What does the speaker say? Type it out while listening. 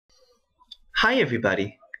Hi,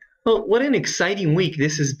 everybody. Well, what an exciting week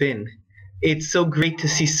this has been. It's so great to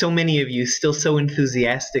see so many of you still so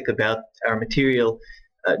enthusiastic about our material,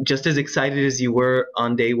 just as excited as you were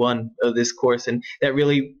on day one of this course. And that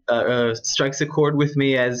really strikes a chord with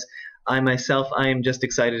me, as I am just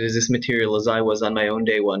excited as this material as I was on my own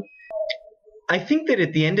day one. I think that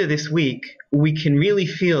at the end of this week, we can really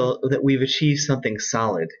feel that we've achieved something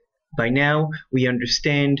solid. By now, we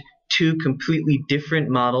understand two completely different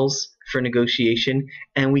models for negotiation,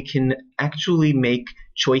 and we can actually make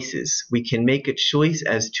choices. We can make a choice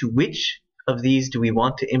as to which of these do we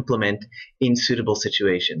want to implement in suitable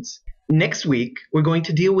situations. Next week, we're going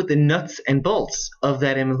to deal with the nuts and bolts of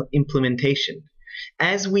that implementation.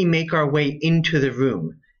 As we make our way into the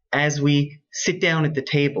room, as we sit down at the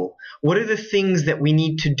table, what are the things that we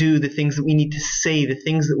need to do, the things that we need to say, the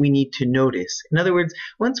things that we need to notice? In other words,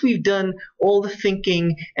 once we've done all the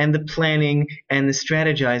thinking and the planning and the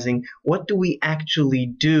strategizing, what do we actually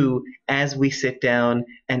do as we sit down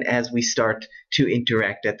and as we start to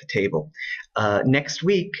interact at the table? Next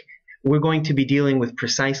week, we're going to be dealing with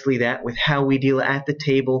precisely that, with how we deal at the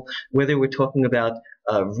table, whether we're talking about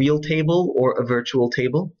a real table or a virtual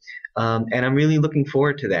table. And I'm really looking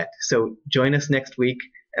forward to that. So join us next week,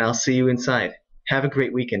 and I'll see you inside. Have a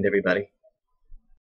great weekend, everybody.